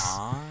 That makes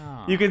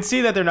you can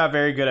see that they're not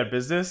very good at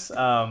business.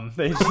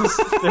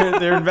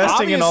 They're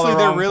investing in all the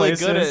wrong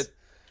places.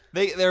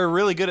 They're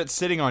really good at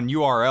sitting on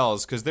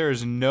URLs because there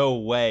is no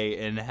way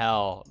in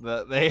hell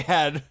that they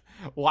had.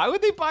 Why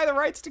would they buy the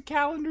rights to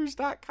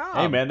calendars.com?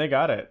 Hey man, they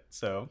got it.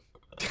 So,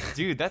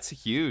 dude, that's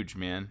huge,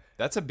 man.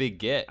 That's a big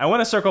get. I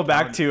want to circle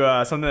back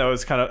to something that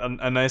was kind of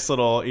a nice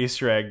little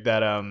Easter egg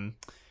that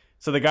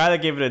So the guy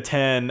that gave it a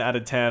 10 out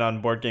of 10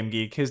 on Board Game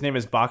Geek, his name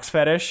is Box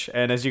Fetish.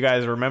 And as you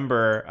guys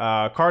remember,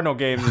 Cardinal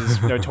Games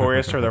is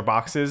notorious for their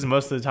boxes.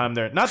 Most of the time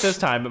they're, not this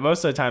time, but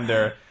most of the time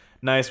they're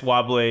nice,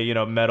 wobbly,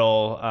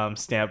 metal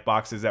stamp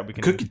boxes that we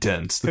can... Cookie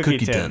tins. The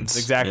cookie tins.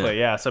 Exactly,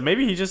 yeah. So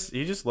maybe he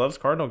just loves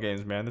Cardinal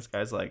Games, man. This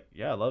guy's like,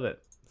 yeah, I love it.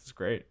 This is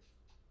great.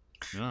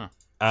 Yeah.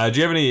 Do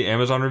you have any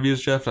Amazon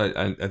reviews, Jeff?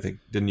 I think,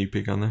 didn't you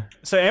peek on there?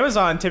 So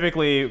Amazon,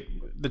 typically,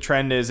 the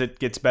trend is it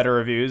gets better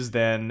reviews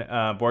than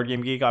Board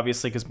Game Geek,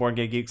 obviously, because Board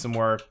Game Geek's a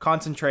more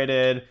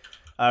concentrated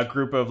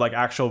group of like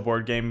actual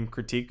board game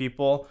critique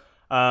people.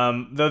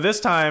 Though this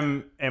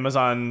time,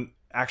 Amazon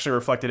actually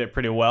reflected it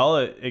pretty well.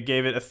 It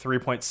gave it a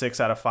 3.6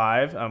 out of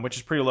 5, which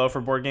is pretty low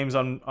for board games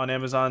on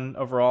Amazon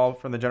overall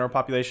from the general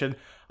population.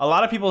 A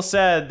lot of people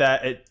said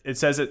that it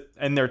says it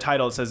in their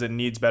title, it says it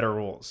needs better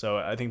rules. So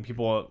I think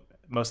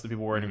most of the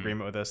people were in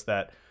agreement with us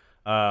that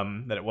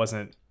it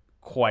wasn't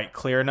quite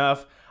clear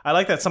enough. I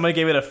like that somebody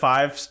gave it a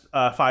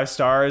 5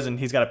 stars, and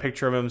he's got a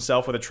picture of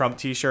himself with a Trump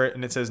t-shirt,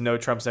 and it says no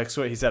Trumps next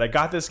to it. He said, I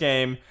got this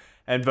game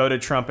and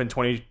voted Trump in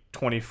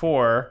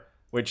 2024,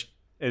 which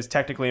is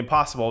technically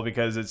impossible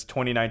because it's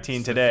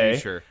 2019 today.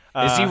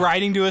 Is he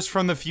writing to us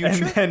from the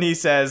future? And then he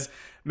says,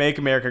 make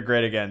America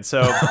great again.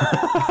 So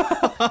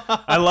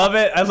I love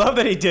it. I love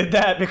that he did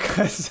that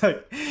because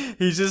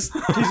he's just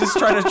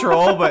trying to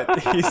troll, but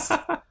he's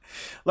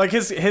like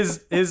his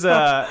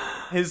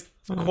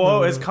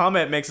quote, his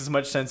comment makes as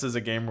much sense as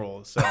a game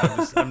rule. So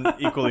I'm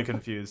equally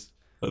confused.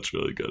 That's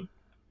really good.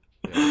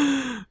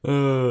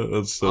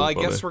 That's so I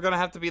funny. guess we're gonna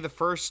have to be the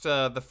first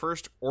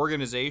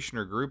organization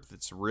or group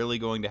that's really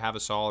going to have a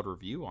solid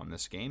review on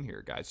this game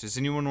here, guys. Does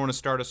anyone want to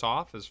start us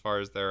off as far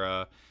as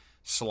their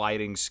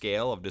sliding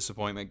scale of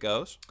disappointment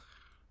goes?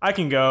 I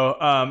can go.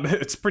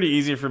 It's pretty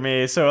easy for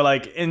me. So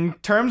like in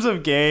terms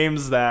of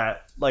games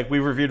that like we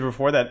reviewed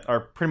before that are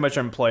pretty much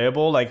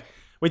unplayable, like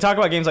we talk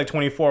about games like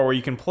 24 where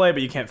you can play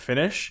but you can't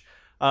finish.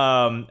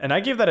 And I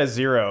gave that a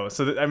 0.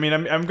 So I'm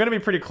going to be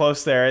pretty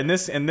close there. In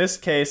this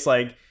case,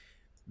 like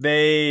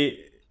the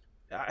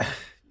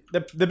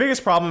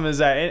biggest problem is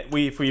that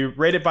if we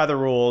rate it by the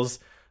rules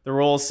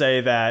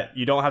say that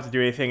you don't have to do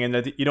anything, and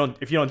that if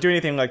you don't do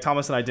anything, like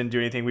Thomas and I didn't do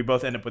anything, we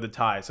both end up with a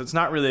tie. So it's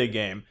not really a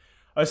game.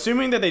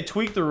 Assuming that they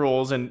tweak the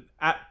rules, and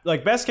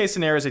like best case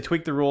scenario is they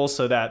tweak the rules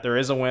so that there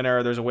is a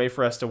winner, there's a way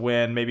for us to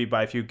win, maybe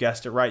by if you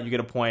guessed it right, you get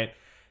a point.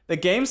 The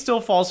game still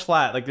falls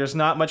flat. Like there's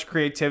not much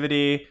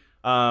creativity.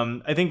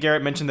 I think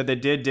Garrett mentioned that they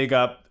did dig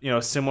up,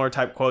 similar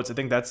type quotes. I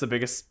think that's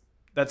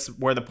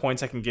where the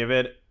points I can give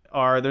it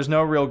are. There's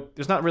not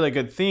really a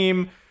good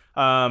theme.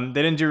 They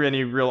didn't do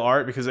any real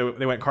art because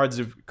they went Cards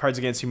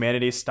Against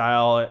Humanity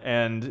style,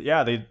 and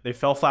yeah, they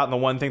fell flat. And the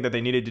one thing that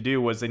they needed to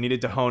do was they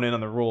needed to hone in on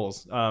the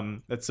rules.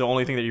 That's the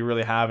only thing that you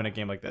really have in a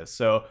game like this.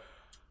 So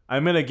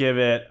I'm gonna give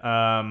it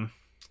a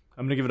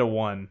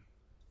 1.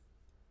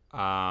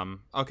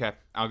 Okay,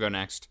 I'll go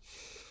next.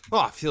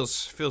 Oh, it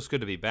feels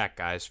good to be back,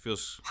 guys.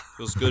 Feels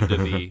good to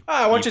be.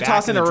 I want you to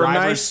toss in a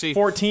nice seat.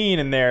 14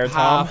 in there,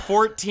 Tom.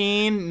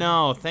 14?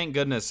 No, thank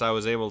goodness I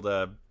was able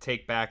to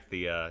take back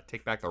the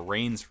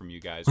reins from you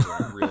guys. Who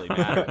I'm really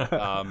mad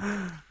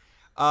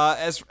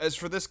at. As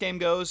for this game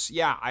goes,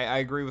 yeah, I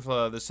agree with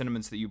the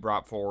sentiments that you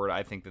brought forward.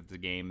 I think that the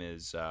game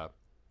is. I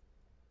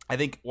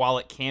think while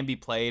it can be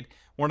played,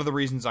 one of the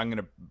reasons I'm going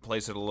to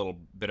place it a little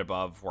bit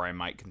above where I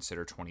might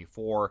consider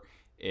 24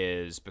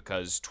 is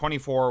because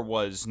 24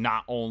 was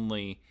not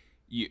only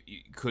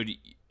could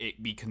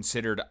it be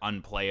considered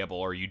unplayable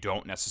or you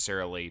don't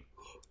necessarily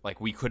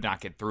we could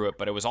not get through it,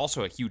 but it was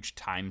also a huge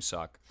time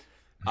suck.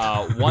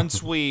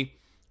 Once we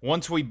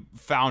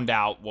found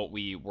out what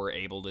we were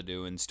able to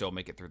do and still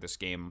make it through this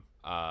game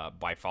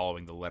by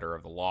following the letter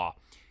of the law,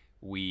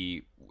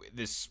 you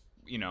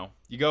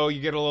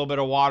get a little bit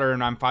of water,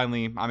 and I'm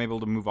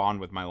able to move on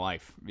with my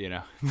life,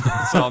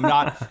 So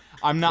yeah.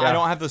 I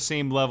don't have the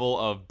same level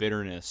of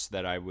bitterness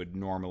that I would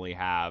normally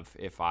have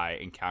if I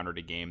encountered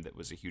a game that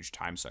was a huge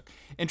time suck.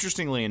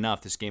 Interestingly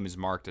enough, this game is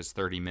marked as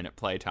 30-minute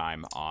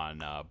playtime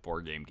on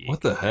Board Game Geek.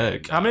 What the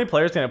heck? How many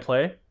players can it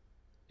play?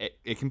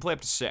 It can play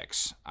up to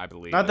 6, I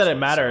believe. Not that it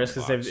matters,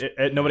 because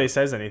nobody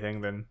says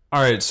anything then.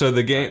 All right, so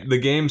the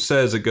game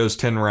says it goes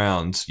 10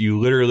 rounds. You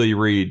literally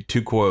read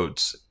 2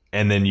 quotes,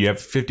 and then you have a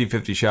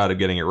 50-50 shot of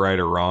getting it right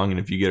or wrong. And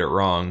if you get it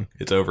wrong,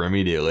 it's over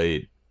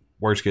immediately.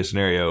 Worst case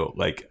scenario,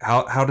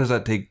 how does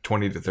that take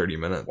 20 to 30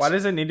 minutes? Why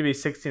does it need to be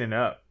 16 and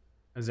up?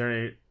 Is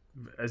it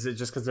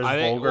just because there's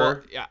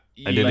vulgar?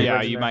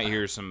 You might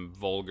hear some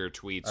vulgar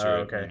tweets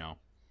okay.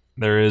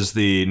 There is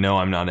the "No,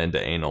 I'm not into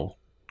anal"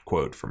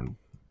 quote from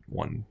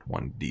one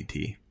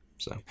DT.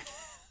 So.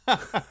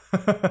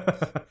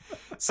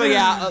 So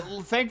yeah,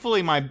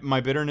 thankfully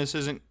my bitterness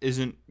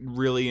isn't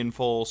really in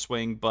full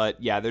swing,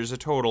 but yeah, there's a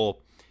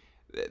total.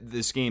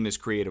 This game is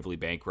creatively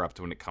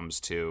bankrupt when it comes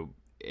to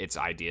its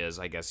ideas.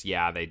 I guess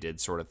they did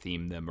sort of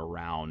theme them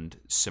around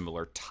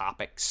similar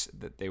topics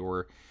that they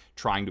were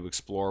trying to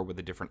explore with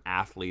the different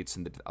athletes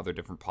and the other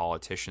different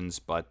politicians,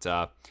 but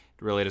it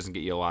really doesn't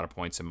get you a lot of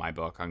points in my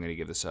book. I'm going to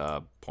give this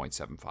a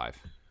 0.75.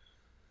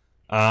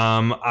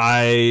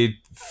 I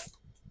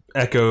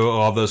echo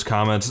all those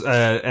comments,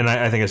 and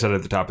I think I said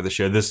at the top of the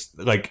show, this,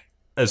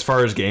 as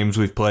far as games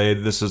we've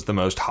played, this is the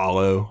most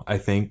hollow I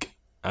think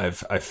I've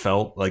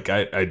felt.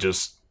 I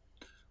just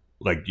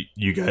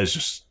you guys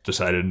just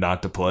decided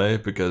not to play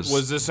because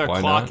was this a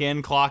clock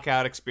in clock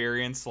out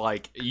experience?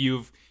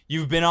 You've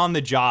been on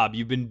the job,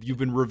 you've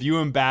been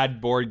reviewing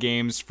bad board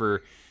games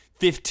for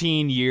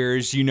 15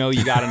 years. You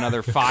got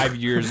another 5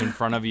 years in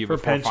front of you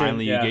before pension,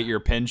 finally you get your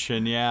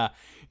pension. Yeah.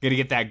 Gonna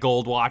get that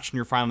gold watch, and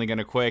you're finally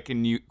gonna quit,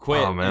 and you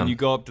quit, and you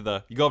go up to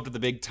the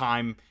big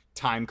time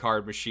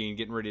card machine,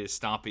 getting ready to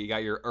stomp it. You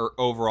got your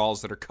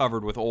overalls that are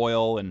covered with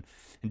oil and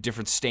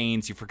different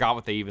stains. You forgot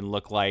what they even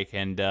look like,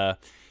 and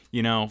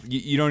you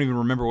don't even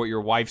remember what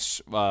your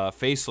wife's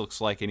face looks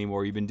like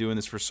anymore. You've been doing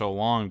this for so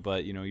long,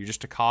 but you're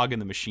just a cog in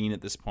the machine at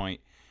this point,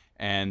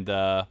 and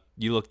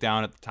you look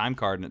down at the time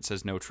card and it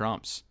says no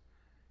trumps.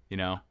 Is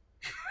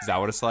that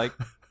what it's like?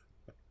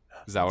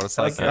 Is that what it's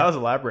like? That was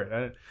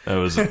elaborate.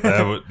 That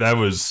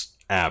was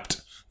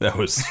apt. That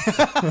was.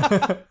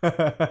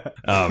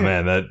 Oh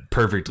man, that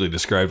perfectly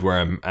described where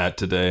I'm at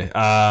today.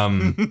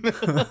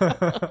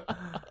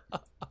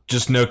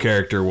 Just no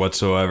character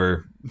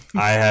whatsoever.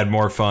 I had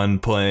more fun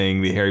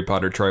playing the Harry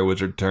Potter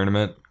Triwizard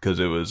Tournament because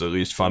it was at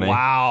least funny.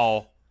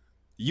 Wow,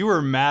 you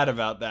were mad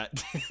about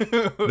that.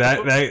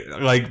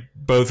 that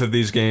both of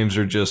these games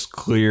are just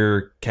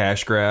clear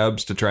cash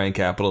grabs to try and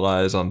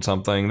capitalize on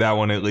something. That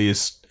one at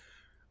least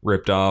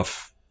ripped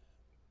off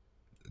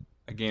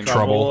a game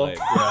trouble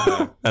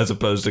as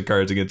opposed to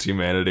Cards Against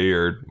Humanity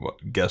or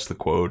Guess the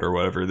Quote or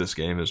whatever this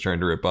game is trying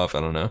to rip off.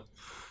 I don't know.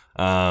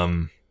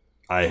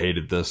 I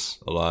hated this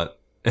a lot.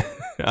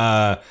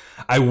 I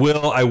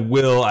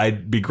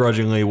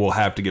begrudgingly will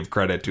have to give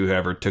credit to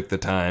whoever took the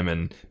time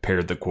and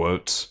paired the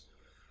quotes.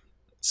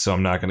 So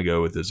I'm not going to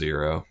go with the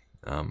 0.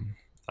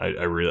 I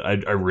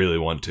really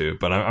want to,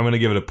 but I'm going to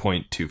give it a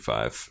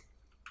 0.25.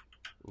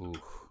 Ooh.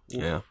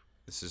 Yeah.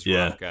 This is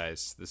rough,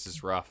 guys. This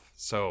is rough.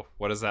 So,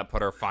 what does that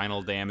put our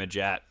final damage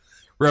at?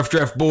 Rough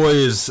Draft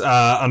Boys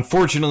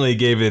unfortunately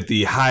gave it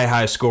the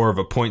high score of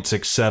a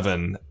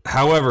 0.67.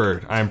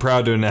 However, I'm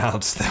proud to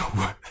announce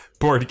that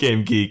Board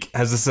Game Geek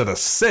has this at a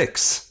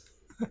 6.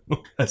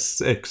 A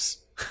 6.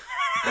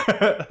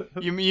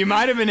 You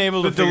might have been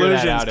able to figure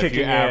that out if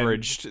you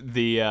averaged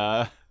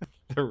the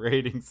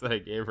ratings that I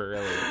gave her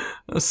earlier.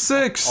 A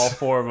 6. All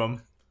 4 of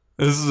them.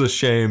 This is a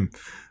shame.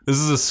 This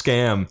is a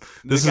scam.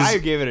 The guy who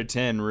gave it a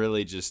 10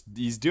 really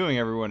he's doing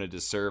everyone a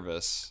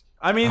disservice.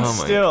 I mean,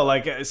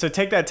 so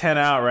take that 10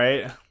 out,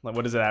 right?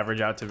 What does it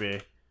average out to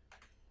be?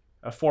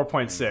 A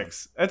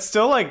 4.6. It's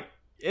still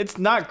it's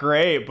not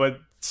great, but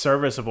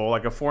serviceable.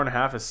 A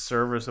 4.5 is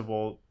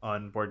serviceable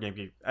on Board Game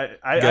Geek.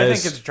 I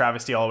think it's a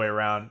travesty all the way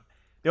around.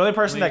 The only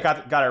person that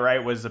got it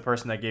right was the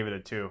person that gave it a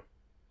 2.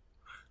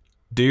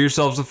 do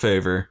yourselves a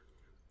favor.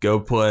 Go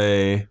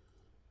play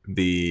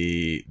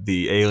the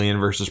Alien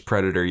versus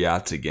Predator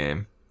Yahtzee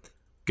game.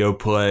 Go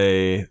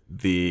play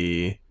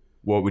the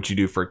What Would You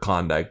Do for a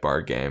Klondike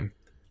Bar game.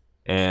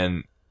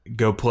 And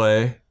go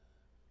play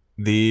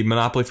the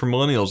Monopoly for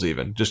Millennials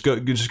even. Just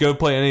go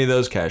play any of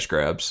those cash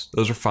grabs.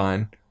 Those are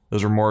fine.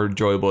 Those are more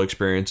enjoyable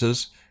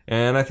experiences.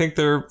 And I think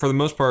they're, for the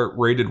most part,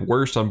 rated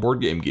worse on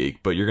Board Game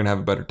Geek, but you're going to have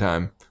a better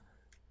time.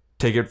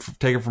 Take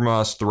it from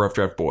us, the Rough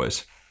Draft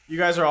Boys. You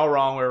guys are all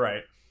wrong. We're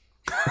right.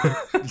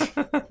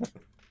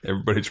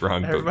 Everybody's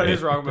wrong.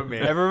 Everybody's wrong but me.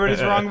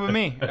 Everybody's wrong but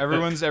me.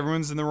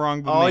 Everyone's in the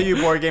wrong but all me. You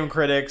board game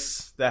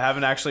critics that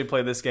haven't actually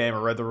played this game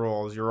or read the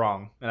rules, you're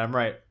wrong. And I'm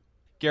right.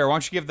 Gary, why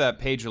don't you give that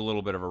page a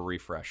little bit of a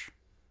refresh?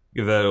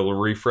 Give that a little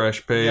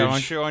refresh page. Yeah,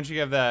 why don't you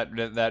give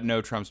that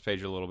No Trumps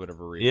page a little bit of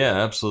a refresh?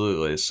 Yeah,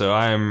 absolutely. So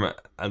I'm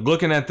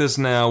looking at this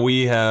now.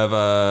 We have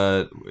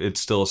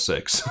it's still a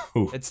 6.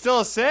 It's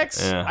still a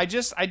 6? Yeah. I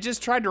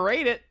just tried to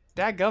rate it.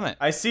 Dadgummit.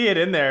 I see it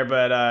in there,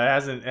 but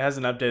it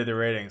hasn't updated the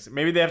ratings.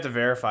 Maybe they have to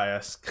verify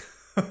us.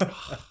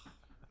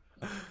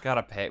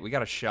 Gotta pay. We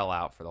gotta shell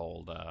out for the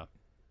old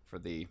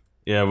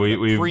Yeah,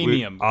 we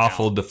premium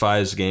awful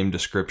defies game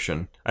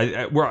description.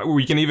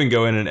 We can even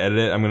go in and edit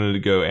it. I'm going to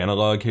go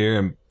analog here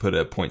and put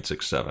a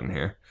 0.67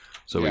 here,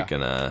 so we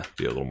can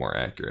be a little more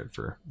accurate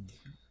for.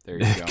 There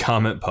you go.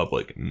 Comment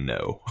public,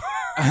 no.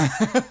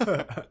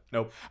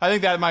 Nope. I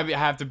think that might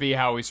have to be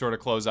how we sort of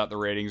close out the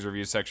ratings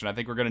review section. I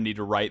think we're going to need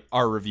to write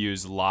our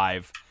reviews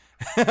live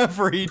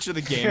for each of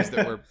the games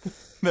that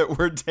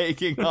we're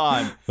taking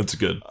on. That's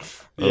good.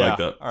 I like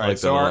that. All right.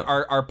 So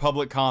our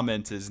public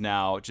comment is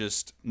now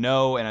just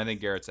no, and I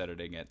think Garrett's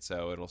editing it,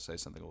 so it'll say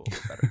something a little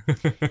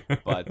bit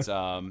better. But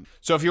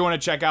so if you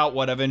want to check out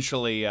what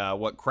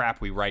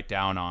crap we write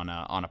down on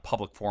a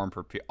public forum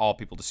for all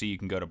people to see, you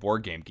can go to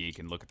Board Game Geek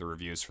and look at the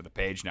reviews for the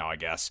page now, I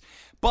guess.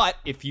 But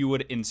if you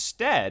would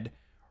instead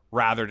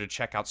rather to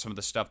check out some of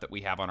the stuff that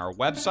we have on our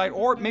website,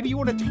 or maybe you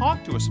want to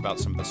talk to us about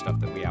some of the stuff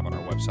that we have on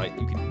our website,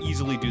 you can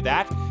easily do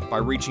that by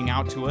reaching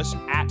out to us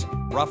at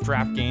Rough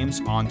Draft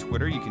Games on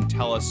Twitter. You can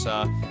tell us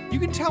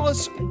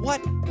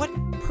what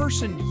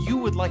person you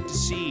would like to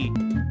see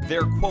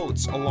their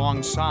quotes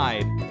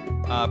alongside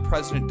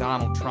President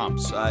Donald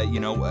Trump's. Is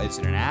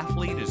it an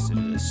athlete? Is it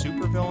a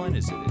supervillain?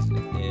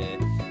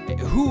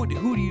 Who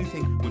do you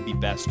think would be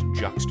best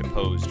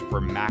juxtaposed for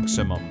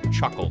maximum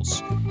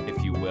chuckles,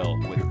 if you will,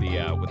 with the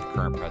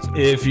current president?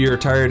 If you're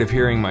tired of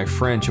hearing my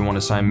French and want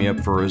to sign me up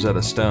for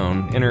Rosetta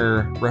Stone,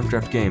 enter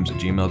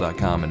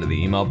roughdraftgames@gmail.com into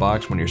the email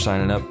box when you're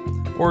signing up,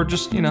 or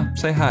just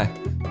say hi.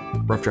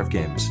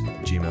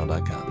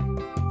 roughdraftgames@gmail.com.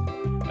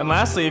 And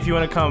lastly, if you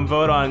want to come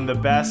vote on the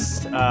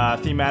best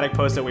thematic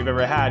post that we've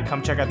ever had,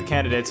 come check out the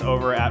candidates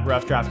over at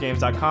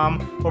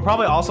roughdraftgames.com. We'll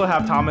probably also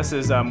have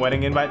Thomas's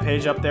wedding invite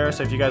page up there,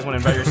 so if you guys want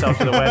to invite yourself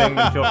to the wedding,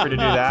 then feel free to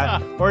do that.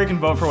 Or you can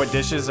vote for what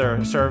dishes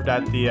are served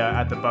at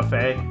the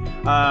buffet.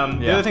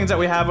 The other things that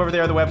we have over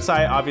there on the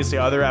website, obviously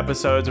other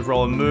episodes of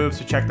Roll and Move,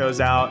 so check those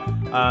out.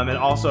 And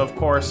also, of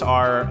course,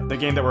 the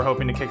game that we're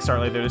hoping to kickstart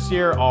later this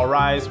year, All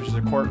Rise, which is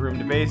a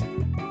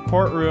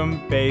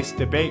courtroom-based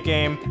debate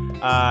game,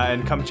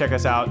 and come check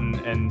us out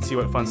and see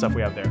what fun stuff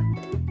we have there.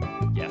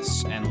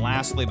 Yes, and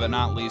lastly but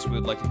not least, we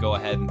would like to go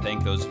ahead and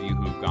thank those of you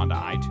who've gone to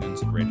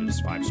iTunes and rated us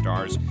 5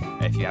 stars.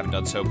 If you haven't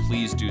done so,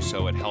 please do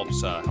so. It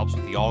helps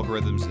with the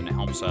algorithms, and it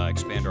helps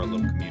expand our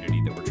little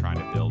community that we're trying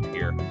to build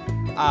here.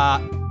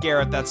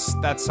 Garrett,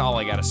 that's all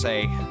I gotta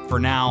say. For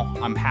now,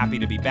 I'm happy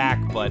to be back,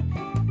 but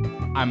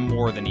I'm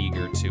more than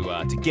eager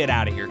to get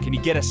out of here. Can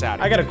you get us out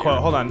of here? I got a quote.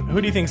 Hold on.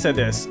 Who do you think said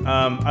this?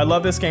 I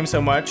love this game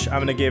so much, I'm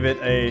going to give it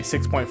a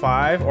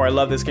 6.5. Or I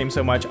love this game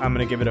so much, I'm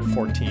going to give it a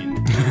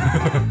 14.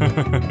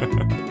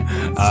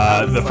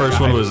 The first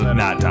one was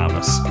not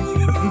Thomas.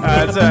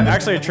 It's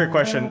actually a trick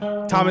question.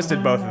 Thomas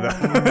did both of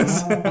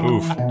those.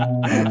 Oof.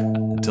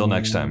 Until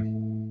next time.